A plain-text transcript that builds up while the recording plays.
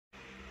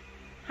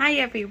Hi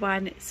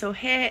everyone, so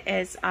here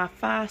is our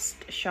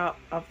first shop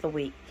of the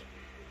week.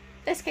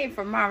 This came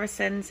from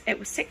Morrisons. It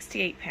was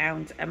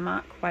 £68 and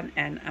Mark went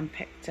in and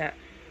picked it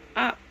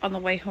up on the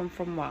way home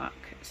from work,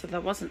 so there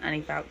wasn't any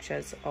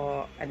vouchers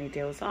or any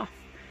deals off.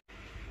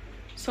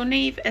 So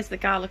Neve is the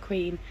gala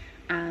queen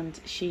and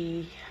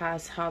she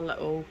has her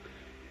little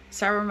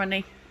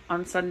ceremony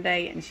on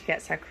Sunday and she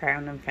gets her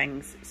crown and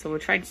things, so we're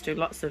trying to do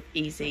lots of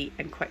easy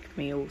and quick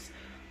meals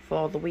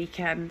for the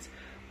weekend.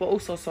 We're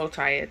also so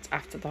tired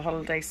after the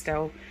holiday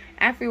still.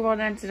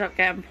 Everyone ended up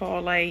getting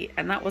poorly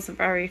and that wasn't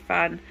very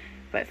fun,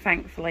 but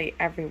thankfully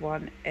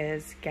everyone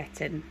is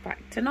getting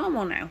back to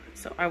normal now.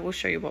 So I will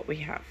show you what we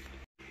have.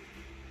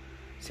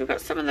 So we've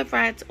got some of the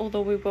bread,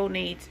 although we will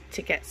need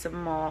to get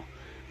some more,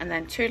 and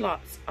then 2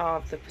 lots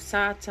of the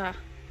passata,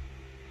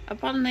 a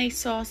bolognese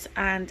sauce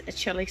and a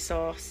chili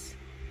sauce,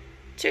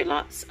 2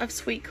 lots of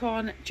sweet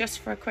corn just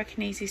for a quick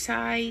and easy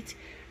side,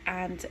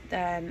 and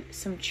then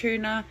some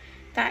tuna.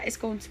 That is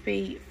going to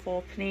be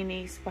for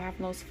paninis. We're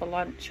having those for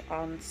lunch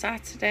on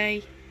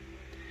Saturday.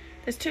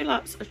 There's 2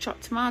 lots of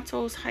chopped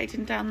tomatoes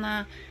hiding down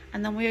there,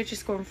 and then we are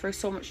just going through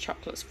so much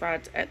chocolate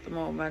spread at the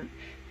moment.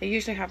 They're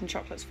usually having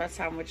chocolate spread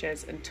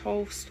sandwiches and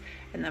toast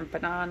and then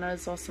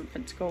bananas or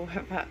something to go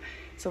with it.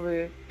 So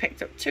we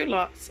picked up 2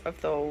 lots of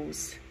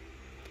those,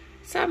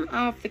 some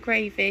of the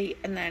gravy,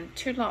 and then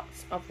 2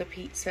 lots of the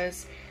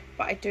pizzas,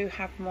 but I do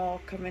have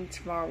more coming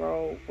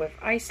tomorrow with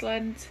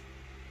Iceland.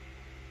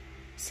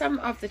 Some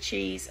of the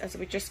cheese, as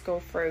we just go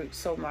through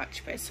so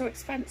much, but it's so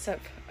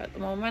expensive at the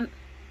moment.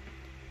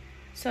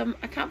 Some,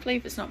 I can't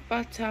believe it's not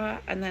butter,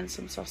 and then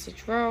some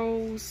sausage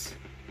rolls,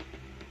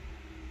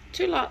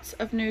 2 lots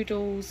of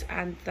noodles,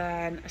 and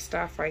then a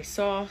stir fry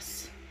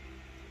sauce,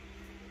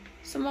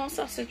 some more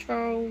sausage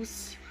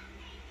rolls,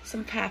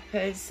 some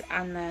peppers,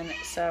 and then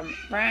some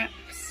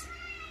wraps.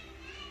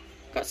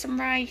 Got some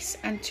rice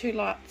and 2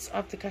 lots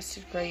of the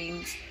custard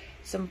creams,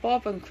 some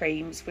bourbon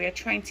creams. We are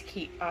trying to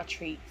keep our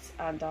treats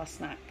and our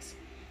snacks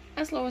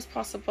as low as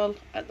possible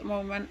at the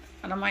moment,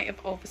 and I might have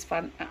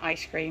overspent at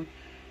ice cream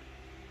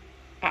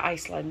at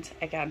Iceland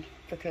again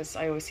because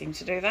I always seem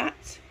to do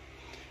that.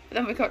 But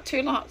then we've got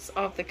 2 lots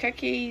of the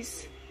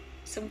cookies,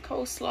 some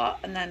coleslaw,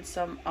 and then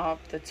some of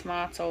the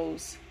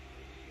tomatoes.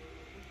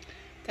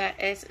 There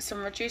is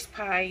some reduced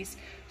pies,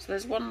 so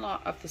there's 1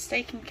 lot of the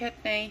steak and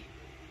kidney,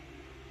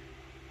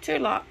 2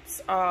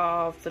 lots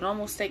of the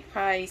normal steak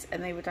pies,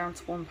 and they were down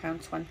to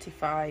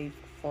 £1.25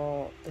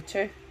 for the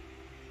 2.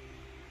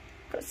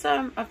 Got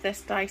some of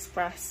this diced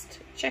breast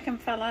chicken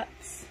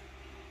fillets,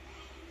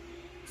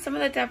 some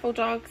of the devil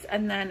dogs,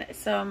 and then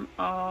some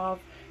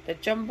of the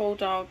jumbo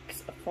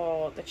dogs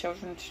for the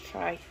children to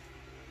try.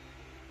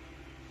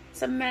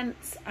 Some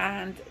mince,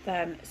 and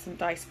then some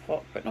diced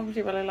pork, but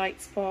nobody really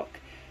likes pork,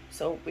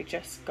 so we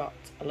just got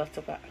a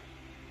little bit.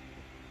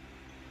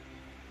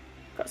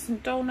 Got some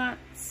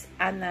donuts,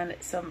 and then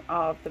some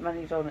of the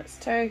mini donuts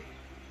too.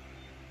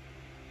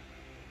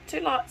 2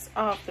 lots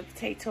of the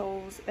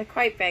potatoes. They're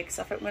quite big,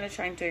 so I think I'm going to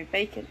try and do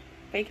bacon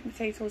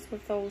potatoes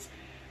with those,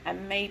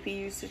 and maybe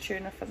use the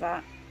tuna for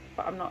that,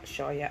 but I'm not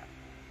sure yet.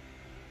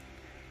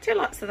 2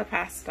 lots of the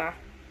pasta,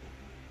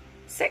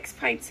 6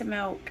 pints of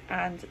milk,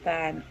 and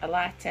then a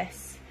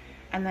lettuce,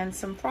 and then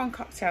some prawn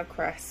cocktail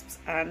crisps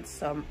and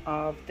some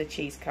of the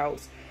cheese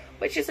curls,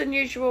 which is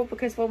unusual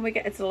because when we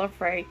get a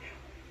delivery,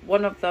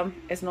 one of them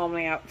is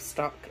normally out of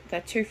stock.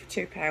 They're 2 for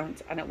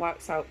 £2, and it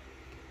works out,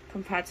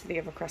 compared to the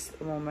other crisps at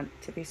the moment,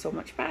 to be so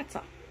much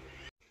better.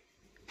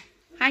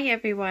 Hi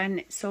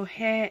everyone, so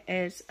here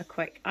is a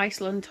quick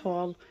Iceland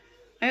haul.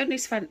 I only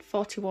spent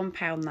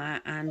 £41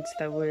 there, and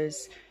there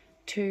was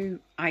 2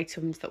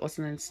 items that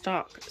wasn't in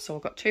stock, so I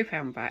got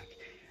 £2 back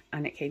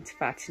and it came to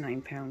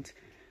 £39.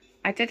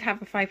 I did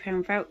have a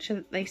 £5 voucher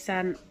that they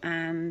sent,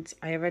 and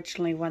I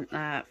originally went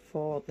there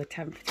for the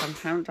 10 for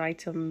 £10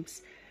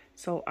 items,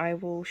 so I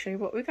will show you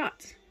what we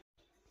got.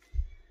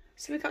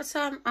 So we got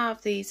some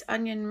of these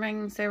onion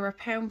rings. They were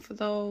 £1 for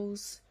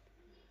those,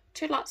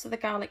 2 lots of the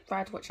garlic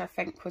bread, which I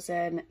think was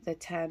in the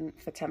 10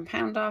 for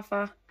 £10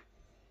 offer,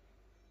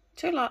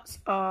 2 lots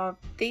of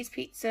these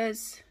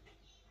pizzas,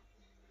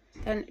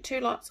 then 2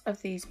 lots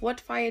of these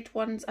wood-fired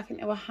ones. I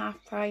think they were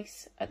half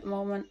price at the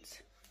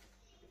moment.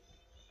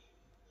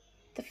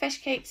 The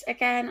fish cakes,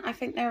 again, I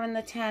think they're in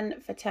the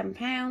 10 for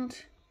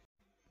 £10.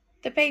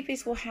 The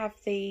babies will have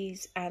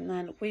these, and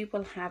then we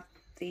will have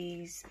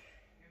these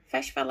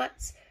fish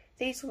fillets.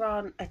 These were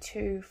on a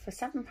 2 for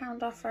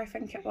 £7 offer, I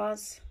think it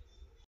was.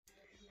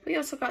 We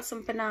also got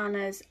some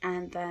bananas,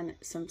 and then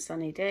some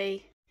Sunny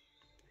D,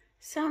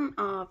 some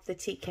of the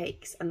tea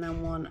cakes, and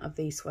then 1 of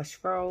these Swiss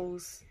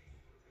rolls.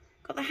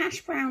 Got the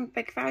hash brown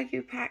big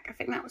value pack. I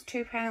think that was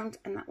 £2,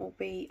 and that will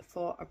be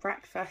for a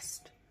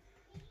breakfast.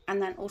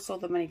 And then also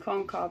the mini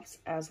corn cobs,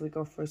 as we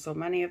go through so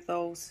many of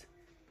those.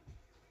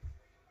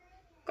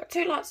 Got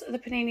 2 lots of the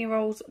panini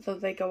rolls, though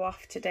they go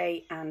off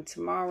today and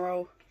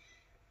tomorrow.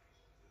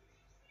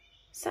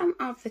 Some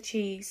of the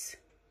cheese.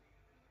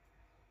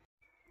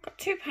 Got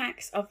 2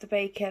 packs of the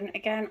bacon.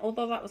 Again,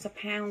 although that was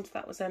 £1,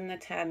 that was in the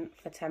 10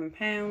 for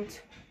 £10.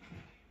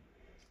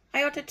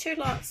 I ordered 2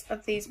 lots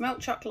of these milk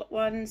chocolate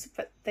ones,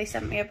 but they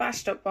sent me a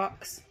bashed up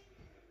box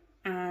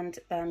and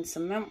then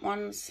some mint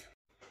ones.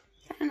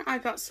 Then I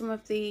got some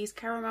of these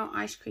caramel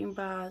ice cream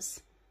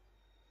bars,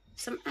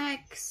 some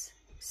eggs,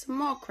 some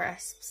more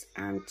crisps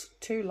and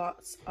 2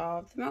 lots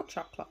of the milk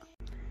chocolate.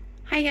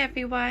 Hi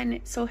everyone,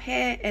 so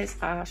here is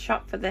our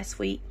shop for this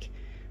week.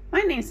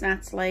 My name's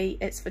Natalie,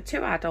 it's for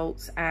 2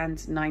 adults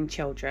and 9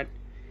 children.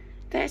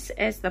 This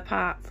is the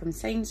part from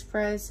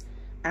Sainsburys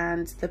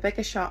and the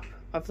bigger shop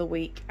of the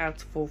week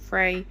out of all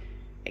 3.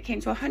 It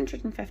came to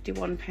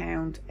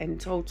 £151 in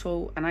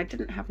total, and I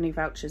didn't have any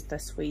vouchers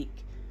this week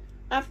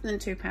other than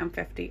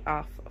 £2.50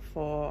 off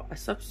for a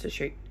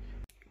substitute.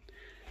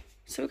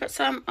 So we've got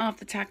some of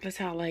the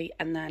tagliatelle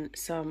and then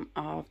some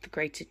of the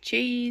grated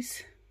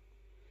cheese.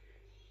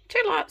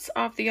 2 lots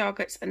of the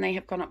yogurts, and they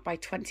have gone up by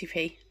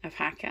 20p a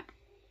packet.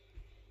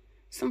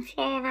 Some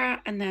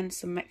flora and then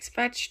some mixed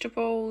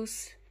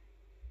vegetables.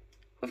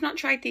 We've not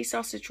tried these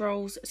sausage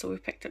rolls, so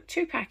we've picked up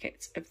 2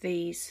 packets of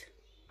these.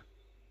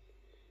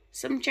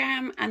 Some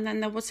jam, and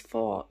then there was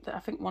 4, I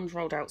think one's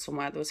rolled out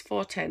somewhere, there was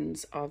 4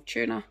 tins of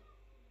tuna.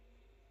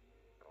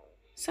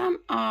 Some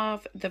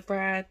of the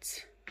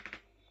breads.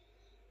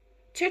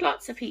 2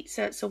 lots of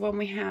pizza, so when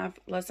we have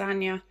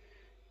lasagna,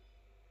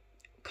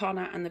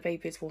 Connor and the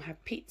babies will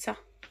have pizza.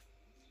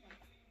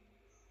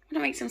 I'm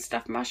going to make some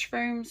stuffed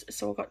mushrooms,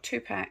 so I've got 2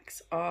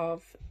 packs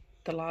of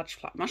the large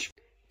flat mushroom.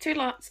 2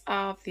 lots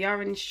of the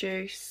orange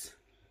juice,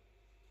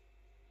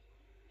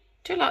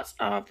 2 lots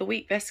of the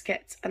wheat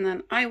biscuits, and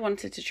then I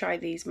wanted to try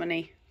these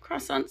mini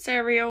croissant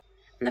cereal.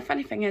 And the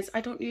funny thing is,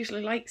 I don't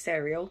usually like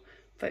cereal,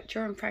 but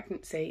during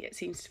pregnancy it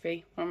seems to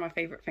be one of my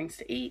favourite things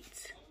to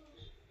eat.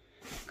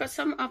 Got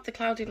some of the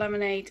cloudy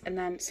lemonade and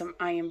then some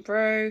iron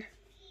brew,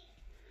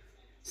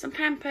 some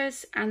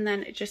Pampers, and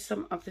then just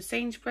some of the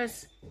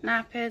Sainsburys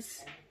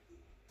nappies.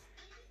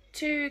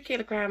 2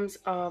 kilograms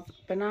of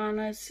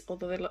bananas,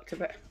 although they looked a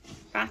bit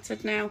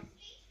battered now.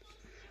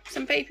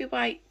 Some baby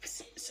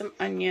wipes, some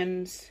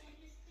onions,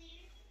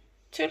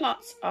 2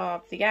 lots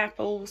of the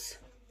apples,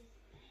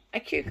 a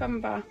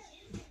cucumber,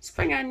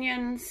 spring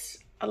onions,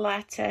 a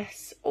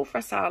lettuce, all for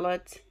a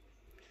salad,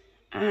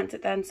 and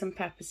then some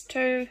peppers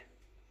too.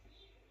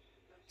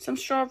 Some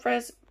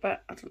strawberries,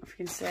 but I don't know if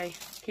you can see,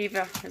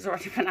 Kiva has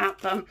already been at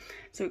them.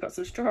 So we've got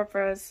some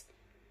strawberries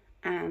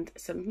and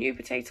some new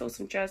potatoes,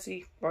 some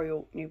Jersey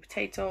Royal new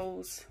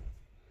potatoes.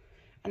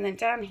 And then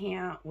down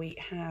here we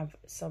have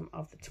some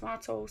of the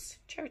tomatoes,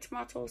 cherry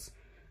tomatoes,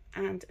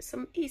 and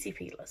some easy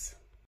peelers.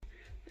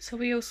 So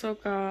we also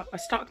I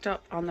stocked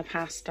up on the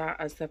pasta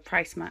as the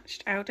price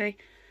matched Aldi.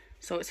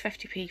 So it's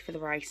 50p for the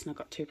rice, and I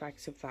got 2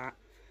 bags of that.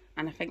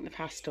 And I think the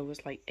pasta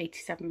was like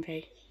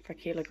 87p per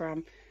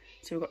kilogram.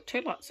 So we've got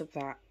 2 lots of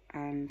that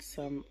and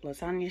some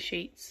lasagna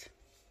sheets.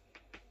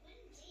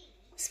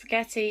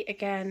 Spaghetti,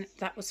 again,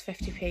 that was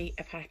 50p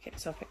a packet,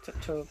 so I picked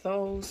up 2 of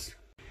those.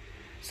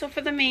 So for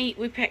the meat,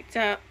 we picked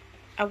up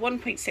a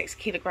 1.6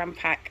 kilogram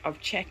pack of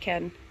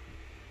chicken,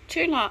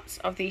 2 lots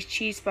of these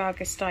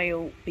cheeseburger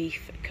style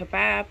beef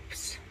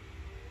kebabs,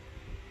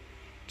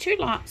 2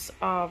 lots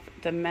of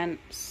the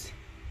mince.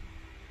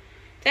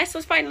 This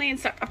was finally in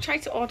stock. I've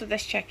tried to order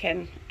this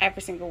chicken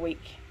every single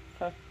week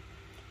for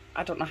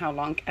I don't know how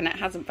long, and it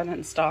hasn't been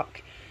in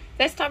stock.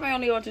 This time I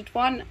only ordered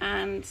 1,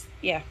 and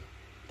yeah,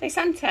 they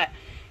sent it.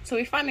 So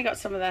we finally got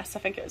some of this. I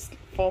think it was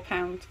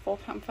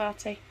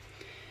 £4.30.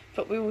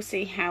 But we will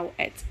see how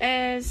it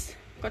is.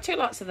 Got 2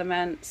 lots of the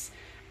mince,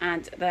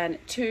 and then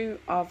 2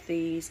 of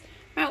these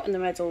melt in the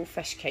middle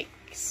fish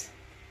cakes.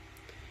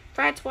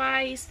 Bread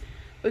wise,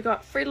 we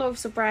got 3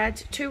 loaves of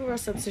bread, 2 were a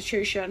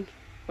substitution,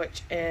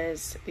 which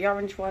is the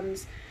orange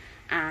ones,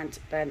 and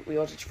then we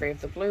ordered 3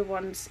 of the blue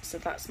ones, so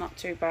that's not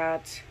too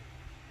bad.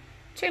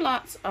 2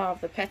 lots of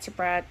the pita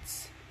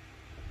breads,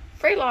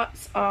 3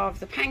 lots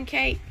of the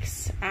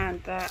pancakes,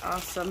 and there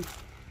are some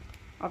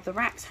of the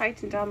wraps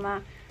hiding down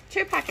there.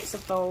 2 packets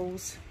of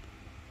those,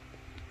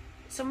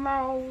 some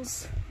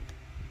rolls,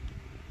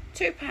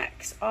 2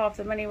 packs of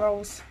the mini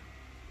rolls,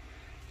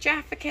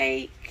 Jaffa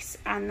cakes,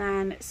 and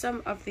then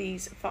some of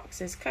these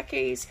Fox's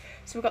cookies.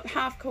 So we've got the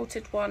half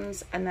coated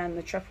ones and then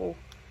the triple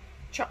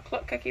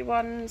chocolate cookie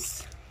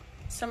ones,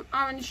 some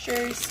orange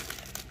juice,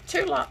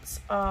 2 lots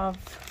of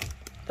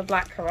the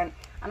blackcurrant,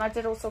 and I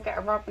did also get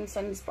a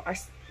Robinsons, but I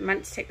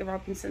meant to take the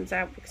Robinsons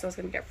out because I was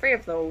going to get 3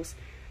 of those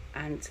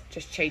and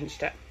just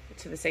changed it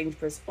to the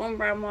Sainsburys own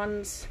brown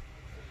ones.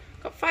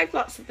 Got 5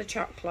 lots of the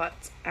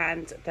chocolate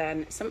and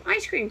then some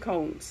ice cream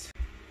cones.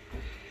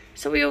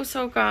 So we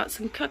also got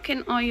some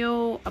cooking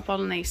oil, a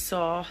bolognese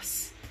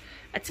sauce,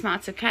 a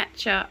tomato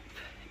ketchup,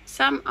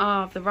 some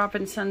of the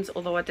Robinsons,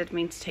 although I did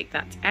mean to take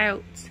that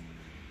out,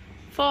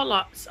 4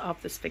 lots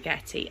of the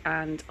spaghetti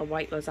and a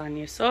white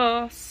lasagna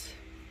sauce.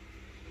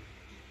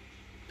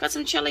 Got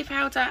some chili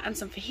powder and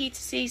some fajita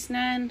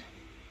seasoning,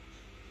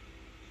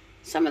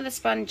 some of the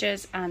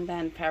sponges, and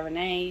then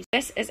peronaise.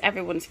 This is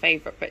everyone's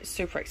favourite, but it's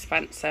super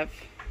expensive.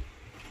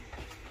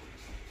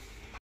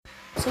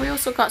 So we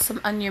also got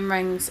some onion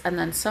rings and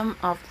then some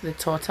of the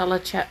tortilla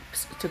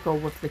chips to go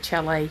with the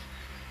chili,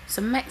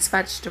 some mixed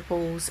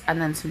vegetables,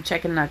 and then some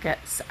chicken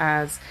nuggets,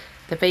 as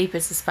the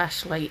babies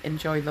especially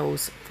enjoy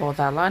those for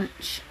their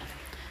lunch.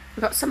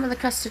 We got some of the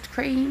custard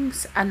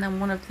creams, and then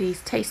one of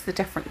these Taste the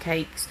Different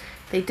cakes.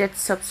 They did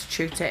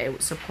substitute it. It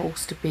was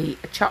supposed to be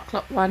a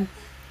chocolate one.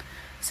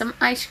 Some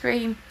ice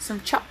cream,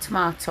 some chopped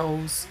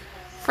tomatoes,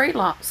 3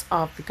 lots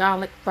of the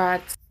garlic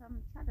bread,